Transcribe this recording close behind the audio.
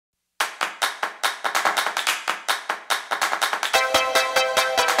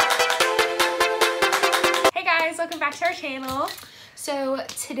guys, welcome back to our channel. So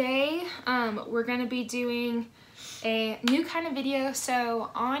today we're going to be doing a new kind of video. So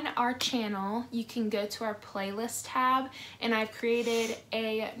on our channel you can go to our playlist tab, and I've created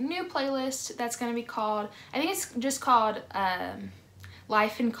a new playlist that's going to be called, I think it's just called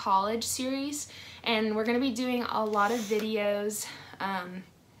Life in College series, and we're going to be doing a lot of videos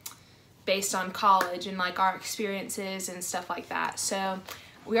based on college and like our experiences and stuff like that. So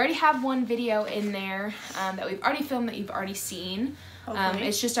we already have one video in there that we've already filmed that you've already seen.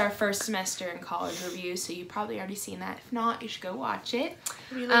 It's just our first semester in college review, so you've probably already seen that. If not, you should go watch it.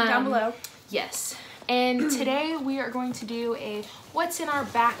 We link down below. Yes. And today we are going to do a what's in our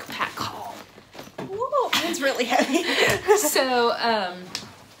backpack haul. Whoa, it's really heavy. So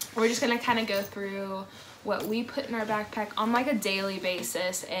we're just gonna kind of go through what we put in our backpack on like a daily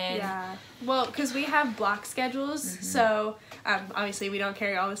basis. And yeah, well, because we have block schedules, so obviously we don't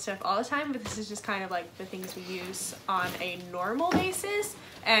carry all this stuff all the time, but this is just kind of like the things we use on a normal basis,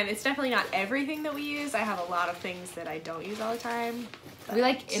 and it's definitely not everything that we use. I have a lot of things that I don't use all the time. We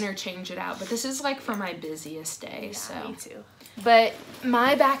like interchange it out, but this is like for my busiest day. Yeah, so me too. But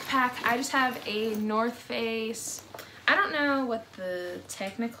my backpack, I just have a North Face. I don't know what the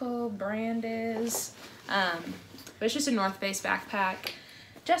technical brand is, but it's just a North Face backpack.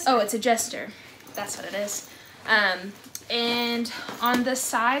 Jester. Oh, it's a Jester. That's what it is. And on the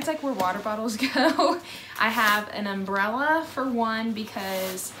sides, like where water bottles go, I have an umbrella for one,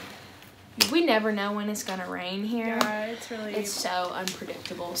 because we never know when it's gonna rain here. Yeah, it's so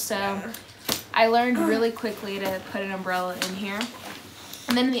unpredictable. So I learned really quickly to put an umbrella in here.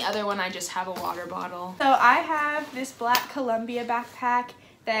 And then in the other one, I just have a water bottle. So I have this black Columbia backpack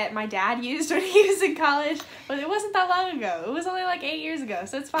that my dad used when he was in college, but it wasn't that long ago. It was only like 8 years ago,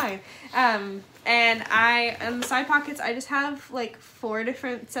 so it's fine. And in the side pockets, I just have like 4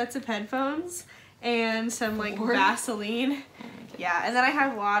 different sets of headphones and some like Vaseline. Yeah, and then I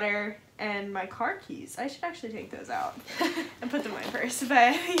have water and my car keys. I should actually take those out and put them in my purse,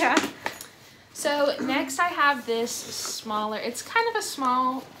 but yeah. So next I have this smaller, it's kind of a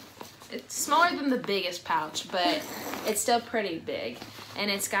small, it's smaller than the biggest pouch, but it's still pretty big. And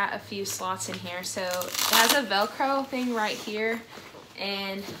it's got a few slots in here. So it has a Velcro thing right here,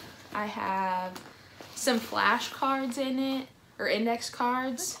 and I have some flashcards in it, or index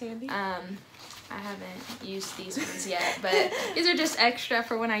cards. That's handy. I haven't used these ones yet, but these are just extra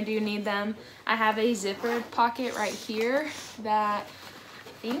for when I do need them. I have a zippered pocket right here that I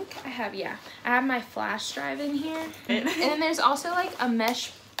think I have, I have my flash drive in here. And then there's also like a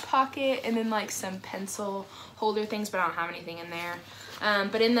mesh pocket and then like some pencil holder things, but I don't have anything in there.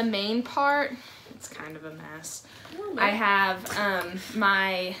 But in the main part, it's kind of a mess. I have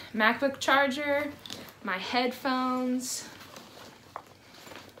my MacBook charger, my headphones,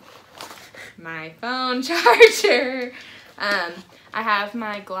 my phone charger, I have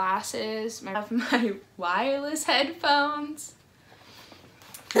my glasses, I have my wireless headphones,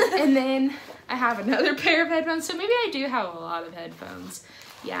 and then I have another pair of headphones, so maybe I do have a lot of headphones.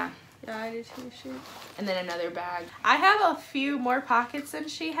 Yeah, I do too, shoot. And then another bag. I have a few more pockets than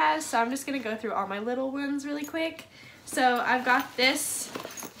she has, so I'm just going to go through all my little ones really quick. So I've got this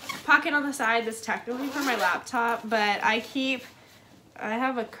pocket on the side that's technically for my laptop, but I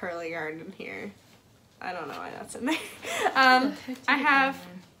have a curling iron in here. I don't know why that's in there. I have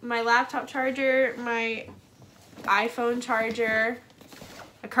my laptop charger, my iPhone charger,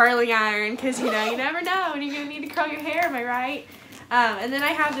 a curling iron, because you never know when you're going to need to curl your hair, am I right? And then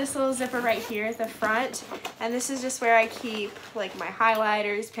I have this little zipper right here at the front, and this is just where I keep like my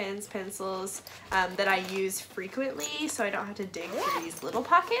highlighters, pens, pencils that I use frequently, so I don't have to dig through these little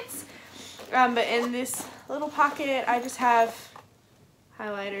pockets. But in this little pocket, I just have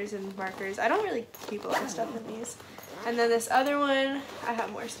highlighters and markers. I don't really keep a lot of stuff in these. And then this other one, I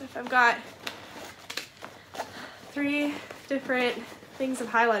have more stuff. I've got 3 different things of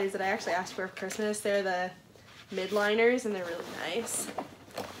highlighters that I actually asked for Christmas. They're the midliners, and they're really nice.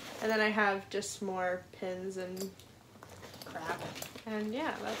 And then I have just more pins and crap, and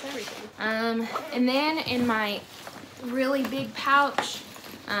yeah, that's everything. And then in my really big pouch,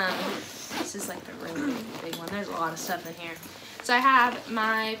 this is like the really big one, there's a lot of stuff in here. So I have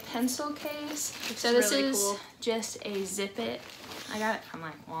my pencil case. So this really is cool. Just a zip it. I got it from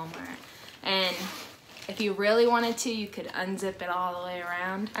like Walmart, and if you really wanted to, you could unzip it all the way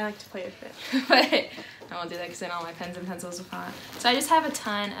around. I like to play with it. But I won't do that because then all my pens and pencils will fall out. So I just have a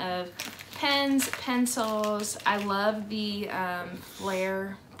ton of pens, pencils. I love the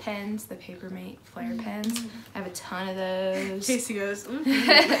Flair pens, the Papermate Flair pens. I have a ton of those. Casey goes,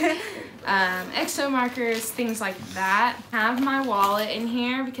 Exo markers, things like that. I have my wallet in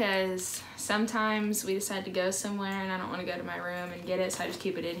here because sometimes we decide to go somewhere and I don't want to go to my room and get it, so I just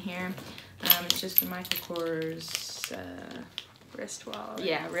keep it in here. It's just a Michael Kors wrist wallet.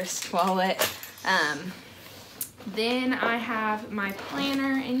 Yeah, wrist wallet. Then I have my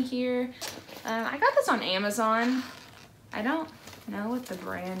planner in here. I got this on Amazon. I don't know what the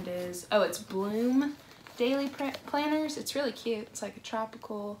brand is. Oh, it's Bloom Daily Planners. It's really cute. It's like a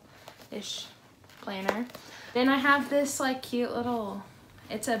tropical-ish planner. Then I have this like cute little,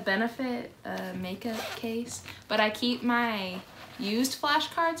 it's a Benefit makeup case, but I keep my used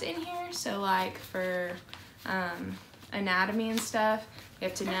flashcards in here. So like for anatomy and stuff, you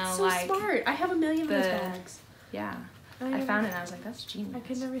have to know. That's so like smart. I have a million of those bags. Yeah. I found it and I was like, that's genius. I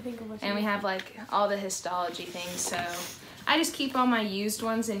could never think of what. And we have like all the histology things, so I just keep all my used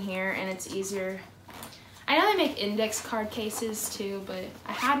ones in here and it's easier. I know they make index card cases too, but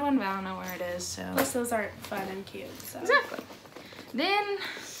I had one, but I don't know where it is, so. Plus those aren't fun and cute, so. Exactly. Then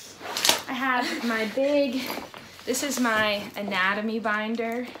I have my this is my anatomy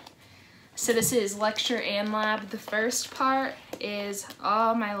binder. So this is lecture and lab. The first part is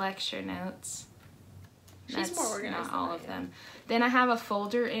all my lecture notes. She's more organized. Not all of them. Then I have a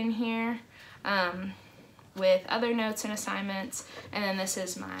folder in here with other notes and assignments, and then this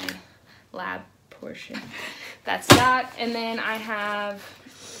is my lab portion. That's that. And then I have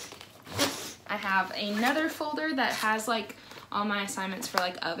another folder that has like all my assignments for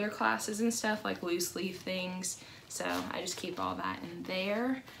like other classes and stuff, like loose leaf things. So I just keep all that in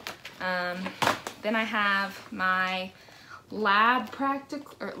there. Then I have my lab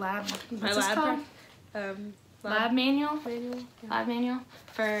practical or lab. What's this called? Lab manual. Yeah. Lab manual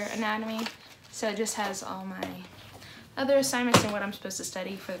for anatomy. So it just has all my other assignments and what I'm supposed to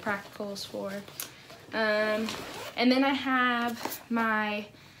study for the practicals for. And then I have my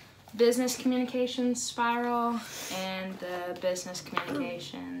business communications spiral and the business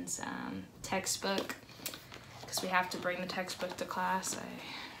communications textbook, because we have to bring the textbook to class. I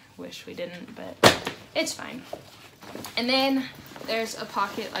wish we didn't, but it's fine. And then there's a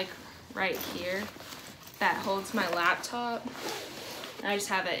pocket like right here that holds my laptop. I just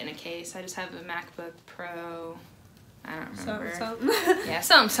have it in a case. I just have a MacBook Pro. I don't remember. Something. Yeah,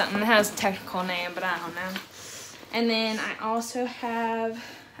 something. It has a technical name, but I don't know. And then I also have,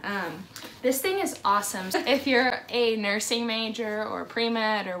 this thing is awesome. If you're a nursing major or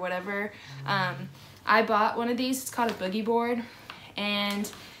pre-med or whatever, I bought one of these. It's called a boogie board,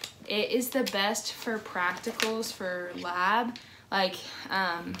 and it is the best for practicals for lab. Like,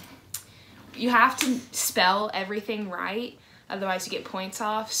 you have to spell everything right, otherwise you get points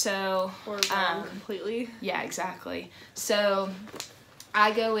off. So or wrong completely. Yeah, exactly. So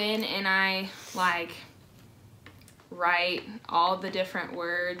I go in and I like write all the different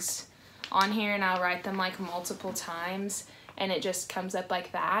words on here, and I'll write them like multiple times, and it just comes up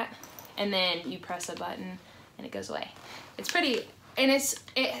like that, and then you press a button and it goes away. It's pretty, and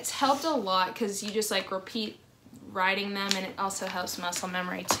it's helped a lot because you just like repeat writing them, and it also helps muscle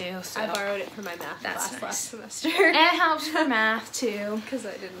memory too. So I borrowed it for my math class last semester. And it helps for math too. Because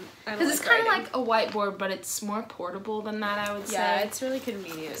it's kind of like a whiteboard, but it's more portable than that, I would say. Yeah, it's really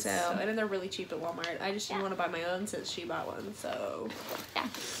convenient. So and then they're really cheap at Walmart. I just didn't want to buy my own since she bought one, so. Yeah,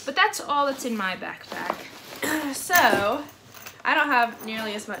 but that's all that's in my backpack. So, I don't have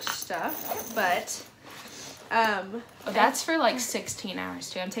nearly as much stuff, but that's for like 16 hours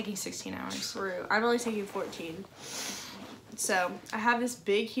too. I'm taking 16 hours. True. I'm only taking 14. So I have this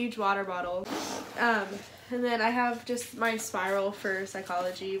big, huge water bottle. And then I have just my spiral for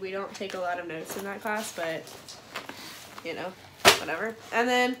psychology. We don't take a lot of notes in that class, but you know, whatever. And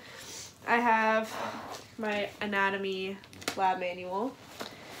then I have my anatomy lab manual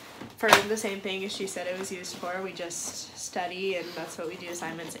for the same thing as she said it was used for. We just study, and that's what we do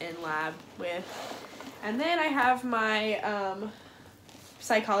assignments in lab with. And then I have my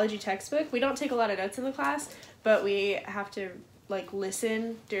psychology textbook. We don't take a lot of notes in the class, but we have to like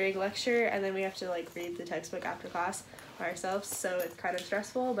listen during lecture, and then we have to like read the textbook after class by ourselves, so it's kind of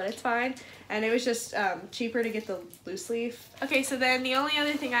stressful, but it's fine. And it was just cheaper to get the loose leaf. Okay, so then the only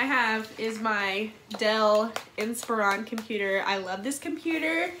other thing I have is my Dell Inspiron computer. I love this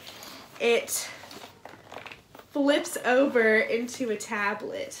computer. It flips over into a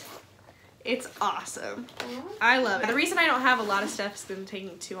tablet. It's awesome. I love it. The reason I don't have a lot of stuff is I'm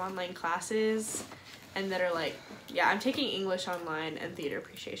taking 2 online classes, and that are like, yeah, I'm taking English online and theater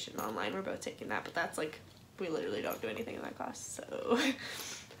appreciation online. We're both taking that, but that's like, we literally don't do anything in that class, so.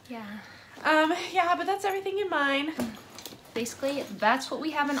 Yeah. Yeah, but that's everything in mine. Basically, that's what we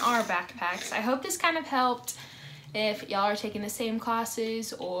have in our backpacks. I hope this kind of helped if y'all are taking the same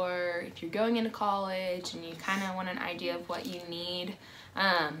classes or if you're going into college and you kind of want an idea of what you need.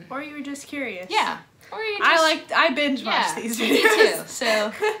 Or you were just curious. Yeah. Or you just, I binge watch these videos. Me too.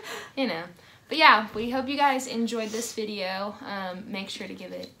 So, you know. But yeah, we hope you guys enjoyed this video. Make sure to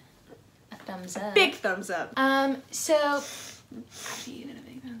give it a thumbs up. Big thumbs up. So, after you give it a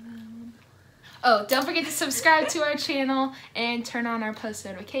big thumbs up. Oh, don't forget to subscribe to our channel and turn on our post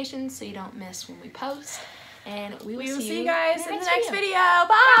notifications so you don't miss when we post. And we will see you guys in the next video.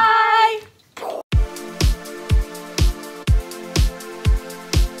 Bye!